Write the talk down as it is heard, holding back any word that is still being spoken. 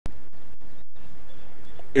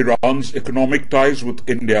Iran's economic ties with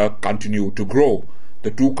India continue to grow.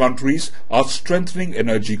 The two countries are strengthening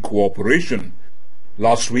energy cooperation.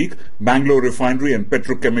 Last week, Mangalore Refinery and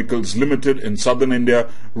Petrochemicals Limited in southern India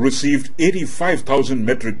received 85,000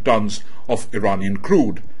 metric tons of Iranian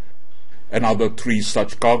crude. Another 3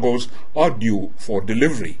 such cargoes are due for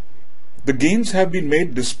delivery. The gains have been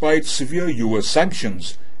made despite severe US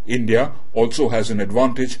sanctions. India also has an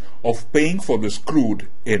advantage of paying for this crude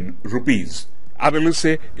in rupees. Analysts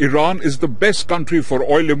say Iran is the best country for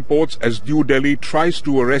oil imports as New Delhi tries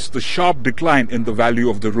to arrest the sharp decline in the value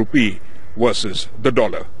of the rupee versus the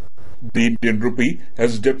dollar. The Indian rupee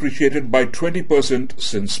has depreciated by 20%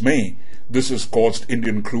 since May. This has caused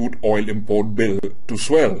Indian crude oil import bill to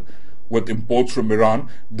swell. With imports from Iran,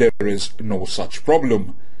 there is no such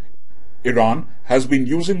problem. Iran has been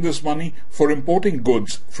using this money for importing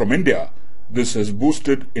goods from India. This has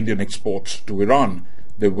boosted Indian exports to Iran.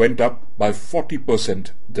 They went up by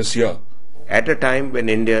 40% this year. At a time when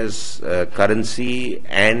India's currency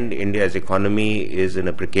and India's economy is in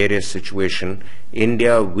a precarious situation,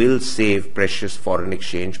 India will save precious foreign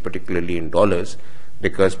exchange, particularly in dollars,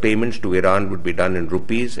 because payments to Iran would be done in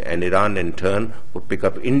rupees, and Iran in turn would pick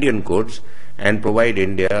up Indian goods and provide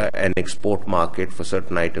India an export market for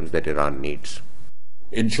certain items that Iran needs.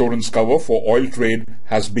 Insurance cover for oil trade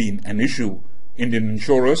has been an issue. Indian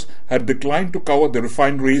insurers had declined to cover the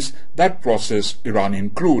refineries that process Iranian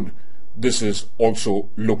crude. This is also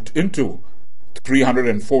looked into.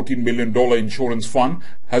 $314 million insurance fund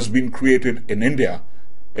has been created in India.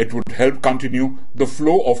 It would help continue the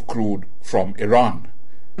flow of crude from Iran.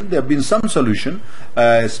 There have been some solution,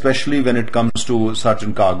 especially when it comes to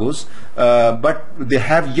certain cargoes, but they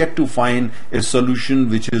have yet to find a solution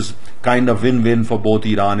which is kind of win-win for both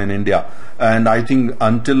Iran and India. And I think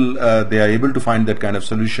until they are able to find that kind of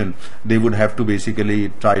solution, they would have to basically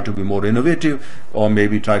try to be more innovative, or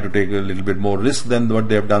maybe try to take a little bit more risk than what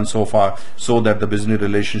they have done so far, so that the business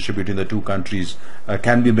relationship between the two countries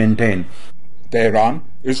can be maintained. Tehran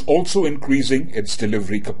is also increasing its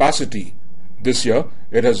delivery capacity. This year,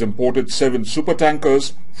 it has imported 7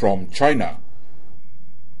 supertankers from China.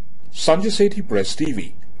 Sanjay Sethi, Press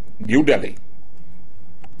TV, New Delhi.